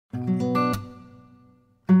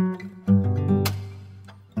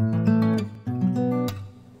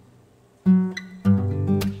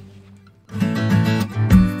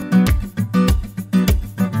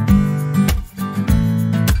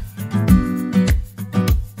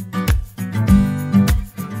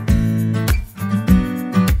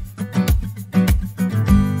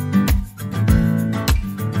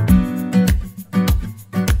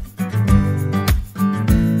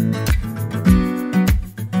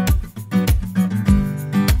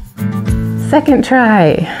second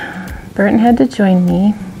try. Burton had to join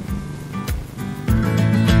me.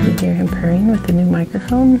 You hear him purring with the new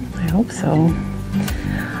microphone? I hope so.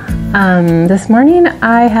 This morning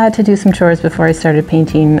I had to do some chores before I started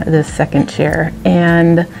painting this second chair,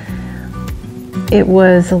 and it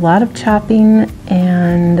was a lot of chopping,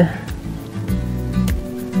 and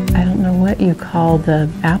I don't know what you call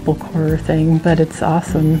the apple core thing, but it's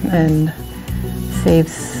awesome and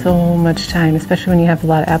saves so much time, especially when you have a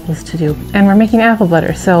lot of apples to do. And we're making apple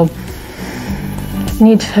butter, so you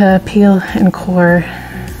need to peel and core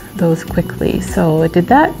those quickly. So I did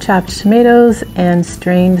that, chopped tomatoes, and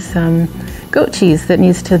strained some goat cheese that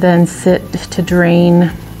needs to then sit to drain. I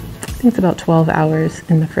think it's about 12 hours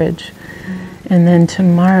in the fridge. And then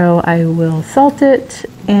tomorrow I will salt it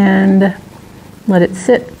and let it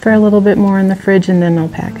sit for a little bit more in the fridge, and then I'll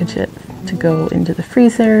package it to go into the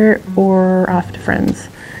freezer or off to friends.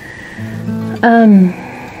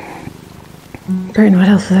 Burton, what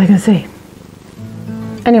else was I gonna say?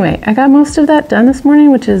 Anyway, I got most of that done this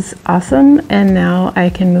morning, which is awesome, and now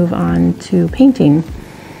I can move on to painting.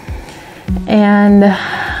 And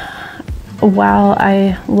while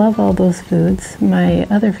I love all those foods, my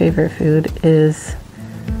other favorite food is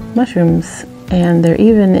mushrooms, and they're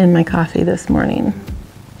even in my coffee this morning.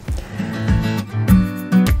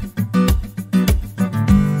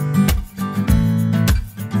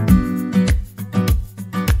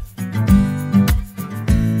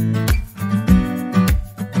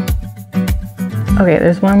 Okay,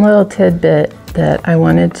 there's one little tidbit that I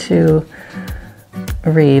wanted to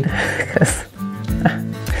read because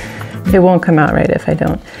it won't come out right if I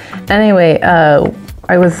don't. Anyway,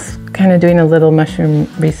 I was kind of doing a little mushroom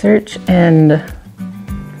research, and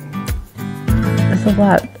there's a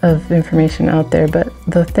lot of information out there, but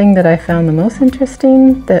the thing that I found the most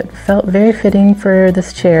interesting that felt very fitting for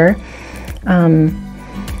this chair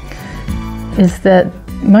is that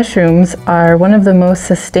mushrooms are one of the most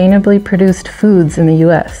sustainably produced foods in the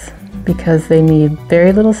US because they need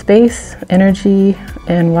very little space, energy,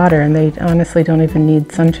 and water, and they honestly don't even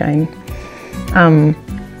need sunshine. And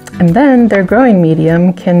then their growing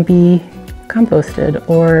medium can be composted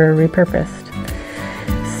or repurposed.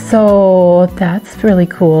 So that's really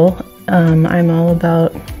cool. I'm all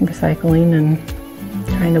about recycling and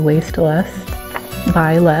trying to waste less,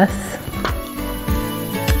 buy less.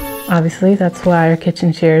 Obviously, that's why our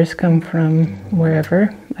kitchen chairs come from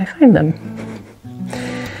wherever I find them.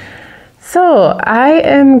 So I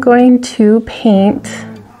am going to paint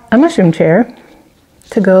a mushroom chair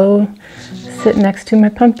to go sit next to my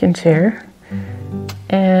pumpkin chair.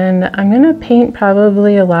 And I'm gonna paint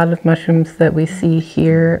probably a lot of mushrooms that we see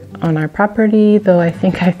here on our property, though I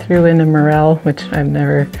think I threw in a morel, which I've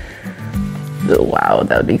never, wow,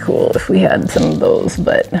 that would be cool if we had some of those,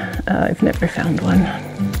 but I've never found one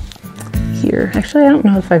here. Actually, I don't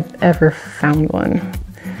know if I've ever found one.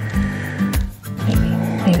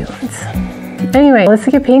 Maybe once. Anyway, let's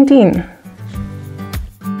get painting.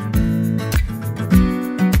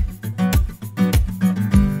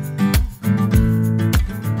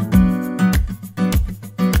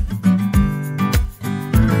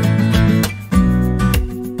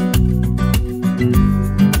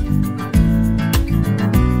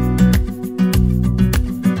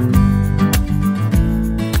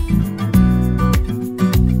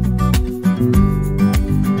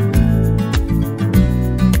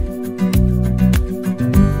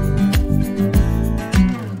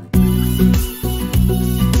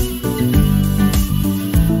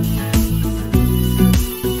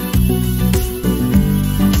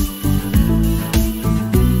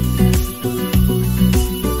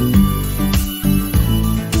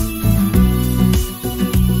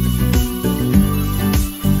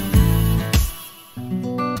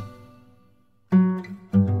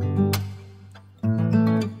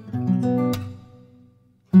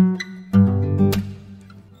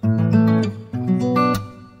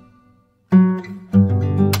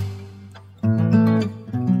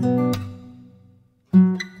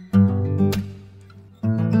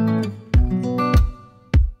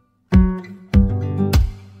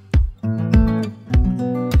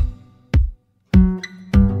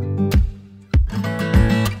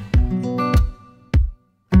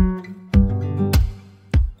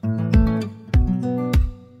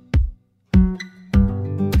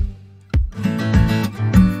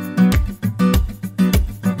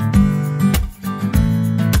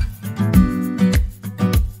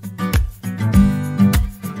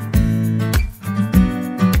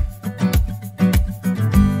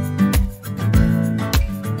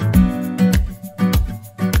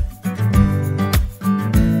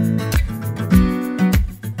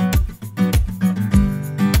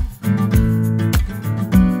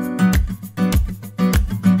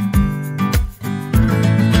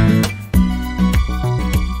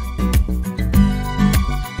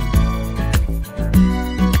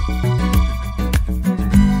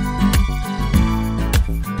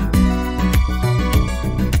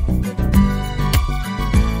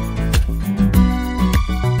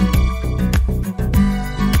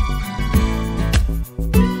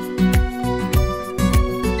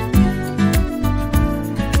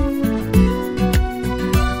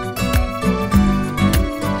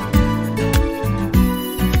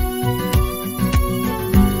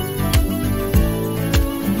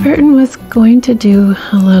 going to do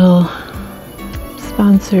a little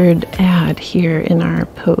sponsored ad here in our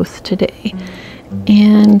post today,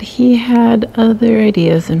 and he had other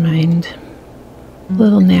ideas in mind. A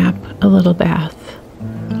little nap, a little bath.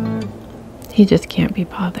 He just can't be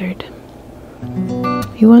bothered.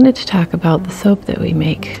 He wanted to talk about the soap that we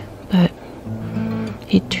make, but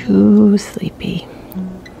he's too sleepy.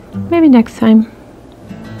 Maybe next time.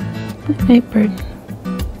 Good night, Burton.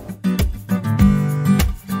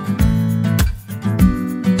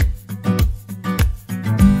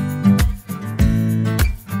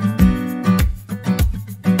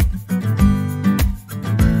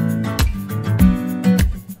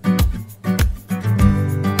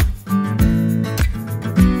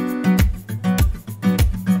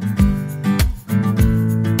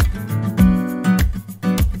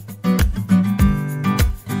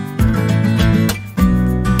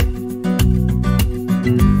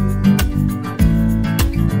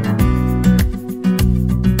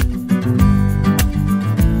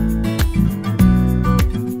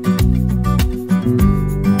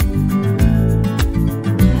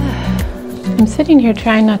 I'm sitting here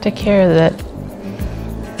trying not to care that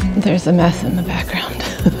there's a mess in the background.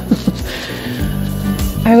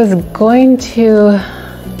 I was going to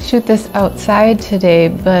shoot this outside today,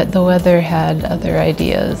 but the weather had other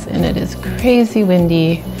ideas, and it is crazy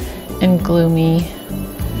windy and gloomy.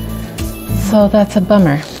 So that's a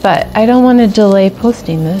bummer, but I don't want to delay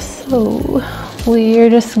posting this, so we're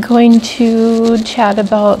just going to chat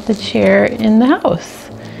about the chair in the house.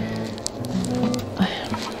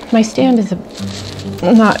 My stand is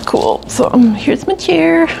not cool, so here's my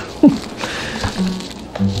chair.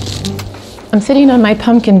 I'm sitting on my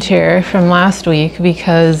pumpkin chair from last week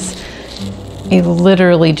because I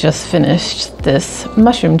literally just finished this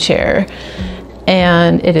mushroom chair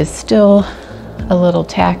and it is still a little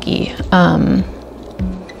tacky.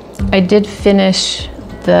 I did finish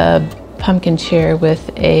the pumpkin chair with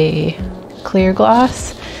a clear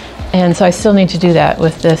gloss, and so I still need to do that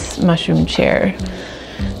with this mushroom chair.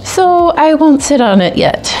 So I won't sit on it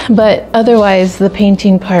yet, but otherwise the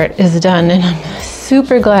painting part is done, and I'm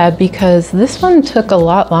super glad because this one took a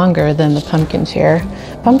lot longer than the pumpkin chair.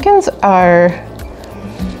 Pumpkins are,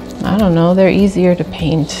 I don't know, they're easier to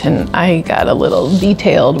paint, and I got a little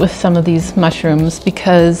detailed with some of these mushrooms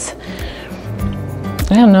because,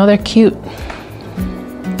 I don't know, they're cute.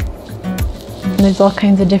 And there's all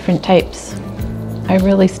kinds of different types. I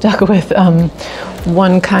really stuck with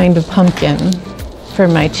one kind of pumpkin for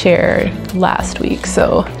my chair last week,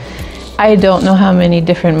 so I don't know how many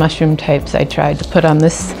different mushroom types I tried to put on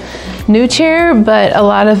this new chair, but a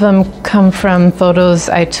lot of them come from photos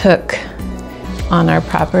I took on our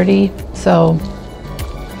property, so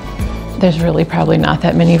there's really probably not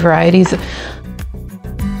that many varieties.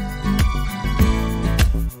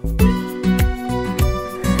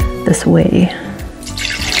 This way.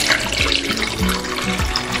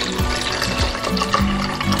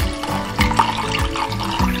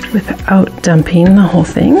 Without dumping the whole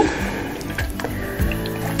thing.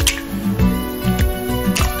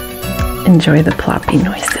 Enjoy the ploppy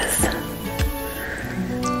noises.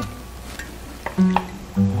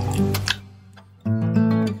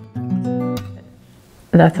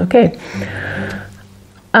 That's okay.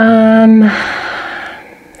 How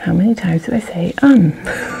many times do I say